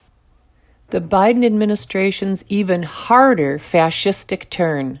The Biden administration's even harder fascistic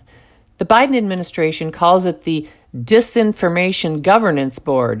turn. The Biden administration calls it the Disinformation Governance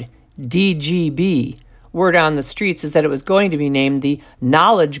Board, DGB. Word on the streets is that it was going to be named the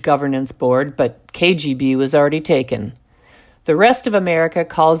Knowledge Governance Board, but KGB was already taken. The rest of America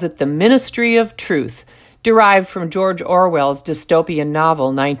calls it the Ministry of Truth, derived from George Orwell's dystopian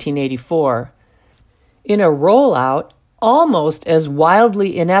novel 1984. In a rollout almost as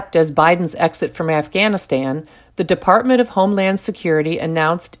wildly inept as Biden's exit from Afghanistan, the Department of Homeland Security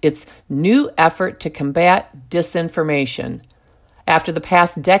announced its new effort to combat disinformation. After the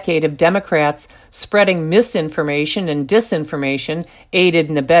past decade of Democrats spreading misinformation and disinformation, aided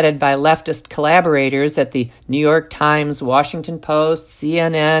and abetted by leftist collaborators at the New York Times, Washington Post,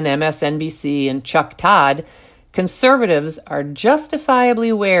 CNN, MSNBC, and Chuck Todd, conservatives are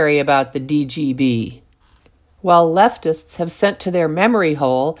justifiably wary about the DGB. While leftists have sent to their memory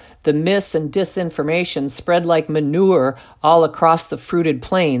hole the mis and disinformation spread like manure all across the fruited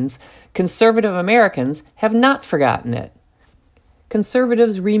plains, conservative Americans have not forgotten it.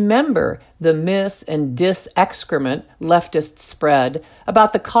 Conservatives remember the mis and dis-excrement leftists spread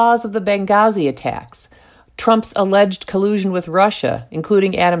about the cause of the Benghazi attacks, Trump's alleged collusion with Russia,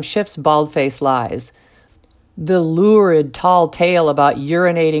 including Adam Schiff's bald-faced lies, the lurid tall tale about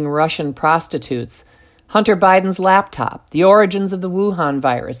urinating Russian prostitutes, Hunter Biden's laptop, the origins of the Wuhan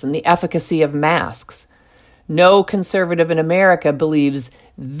virus, and the efficacy of masks. No conservative in America believes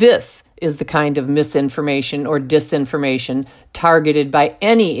this is the kind of misinformation or disinformation targeted by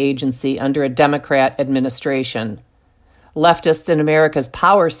any agency under a Democrat administration. Leftists in America's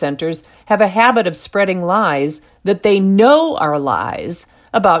power centers have a habit of spreading lies that they know are lies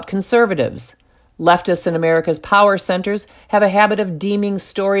about conservatives. Leftists in America's power centers have a habit of deeming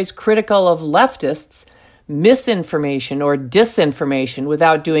stories critical of leftists misinformation or disinformation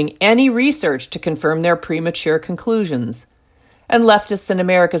without doing any research to confirm their premature conclusions. And leftists in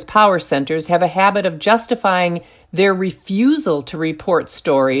America's power centers have a habit of justifying their refusal to report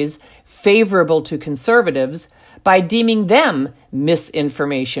stories favorable to conservatives by deeming them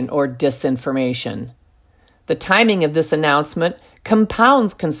misinformation or disinformation. The timing of this announcement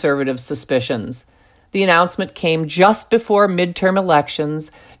compounds conservative suspicions. The announcement came just before midterm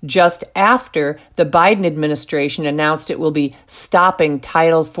elections, just after the Biden administration announced it will be stopping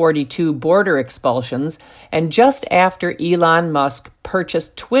Title 42 border expulsions, and just after Elon Musk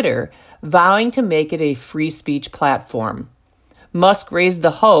purchased Twitter, vowing to make it a free speech platform. Musk raised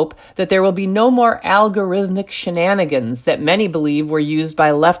the hope that there will be no more algorithmic shenanigans that many believe were used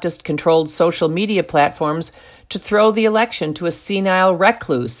by leftist-controlled social media platforms to throw the election to a senile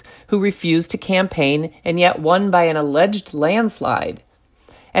recluse who refused to campaign and yet won by an alleged landslide.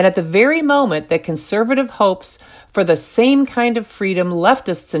 And at the very moment that conservative hopes for the same kind of freedom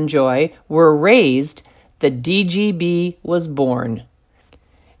leftists enjoy were raised, the DGB was born.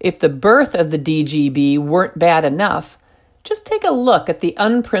 If the birth of the DGB weren't bad enough, just take a look at the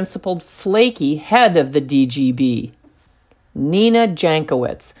unprincipled, flaky head of the DGB. Nina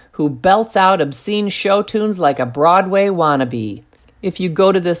Jankowicz, who belts out obscene show tunes like a Broadway wannabe. If you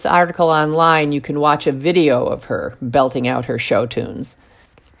go to this article online, you can watch a video of her belting out her show tunes.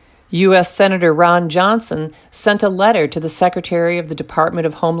 U.S. Senator Ron Johnson sent a letter to the Secretary of the Department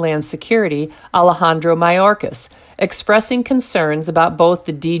of Homeland Security, Alejandro Mayorkas, expressing concerns about both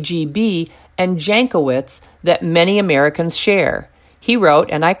the DGB and Jankowicz that many Americans share. He wrote,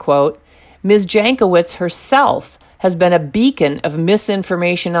 and I quote, "Ms. Jankowicz herself has been a beacon of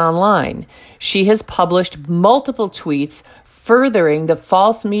misinformation online. She has published multiple tweets furthering the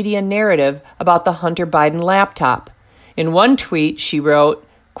false media narrative about the Hunter Biden laptop. In one tweet, she wrote,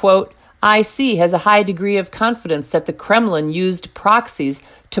 quote, IC has a high degree of confidence that the Kremlin used proxies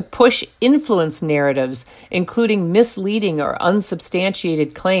to push influence narratives, including misleading or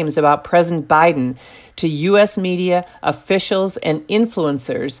unsubstantiated claims about President Biden, to U.S. media, officials, and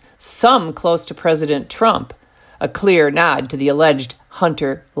influencers, some close to President Trump. A clear nod to the alleged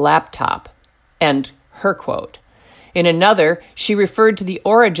Hunter laptop." End her quote. In another, she referred to the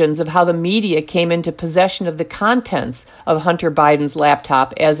origins of how the media came into possession of the contents of Hunter Biden's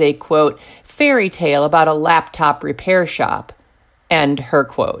laptop as a, quote, fairy tale about a laptop repair shop. End her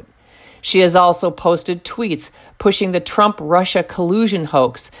quote. She has also posted tweets pushing the Trump-Russia collusion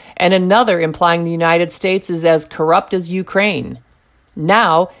hoax and another implying the United States is as corrupt as Ukraine.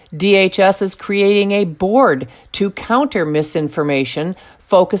 Now, DHS is creating a board to counter misinformation,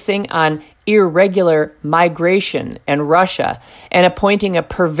 focusing on irregular migration and Russia, and appointing a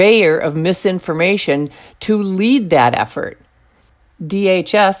purveyor of misinformation to lead that effort.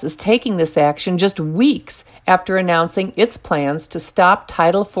 DHS is taking this action just weeks after announcing its plans to stop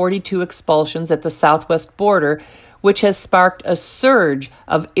Title 42 expulsions at the southwest border, which has sparked a surge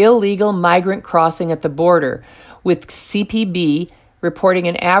of illegal migrant crossing at the border, with CPB reporting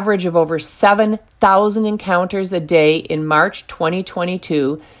an average of over 7,000 encounters a day in March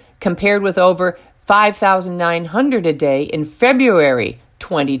 2022, compared with over 5,900 a day in February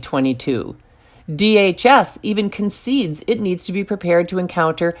 2022. DHS even concedes it needs to be prepared to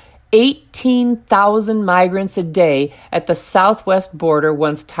encounter 18,000 migrants a day at the southwest border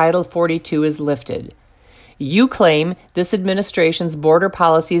once Title 42 is lifted. You claim this administration's border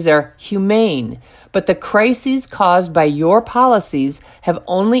policies are humane, but the crises caused by your policies have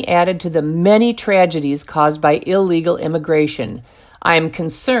only added to the many tragedies caused by illegal immigration. I am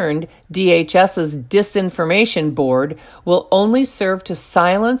concerned DHS's disinformation board will only serve to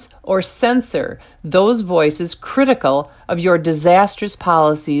silence or censor those voices critical of your disastrous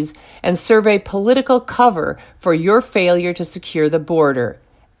policies and serve a political cover for your failure to secure the border.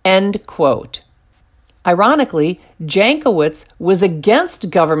 End quote. Ironically, Jankowicz was against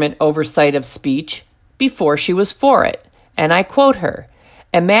government oversight of speech before she was for it, and I quote her.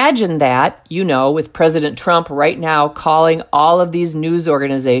 Imagine that, with President Trump right now calling all of these news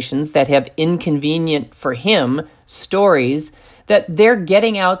organizations that have inconvenient for him stories that they're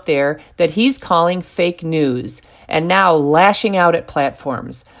getting out there that he's calling fake news and now lashing out at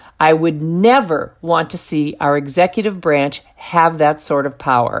platforms. I would never want to see our executive branch have that sort of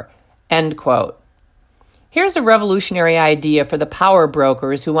power. End quote. Here's a revolutionary idea for the power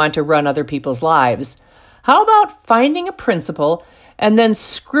brokers who want to run other people's lives. How about finding a principle and then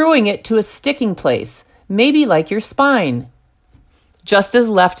screwing it to a sticking place, maybe like your spine? Just as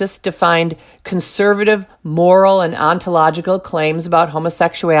leftists defined conservative, moral, and ontological claims about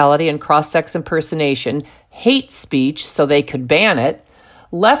homosexuality and cross-sex impersonation hate speech so they could ban it,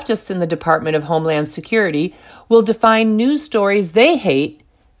 leftists in the Department of Homeland Security will define news stories they hate,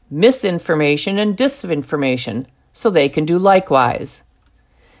 misinformation and disinformation, so they can do likewise.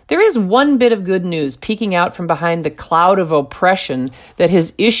 There is one bit of good news peeking out from behind the cloud of oppression that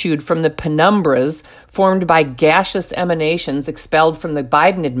has issued from the penumbras formed by gaseous emanations expelled from the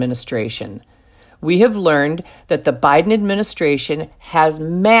Biden administration. We have learned that the Biden administration has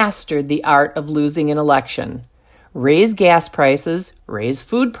mastered the art of losing an election. Raise gas prices, raise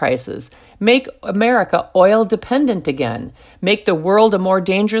food prices, make America oil dependent again, make the world a more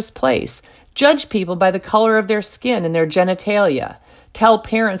dangerous place, judge people by the color of their skin and their genitalia, tell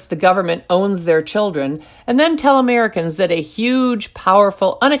parents the government owns their children, and then tell Americans that a huge,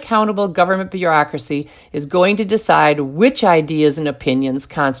 powerful, unaccountable government bureaucracy is going to decide which ideas and opinions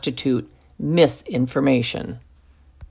constitute misinformation.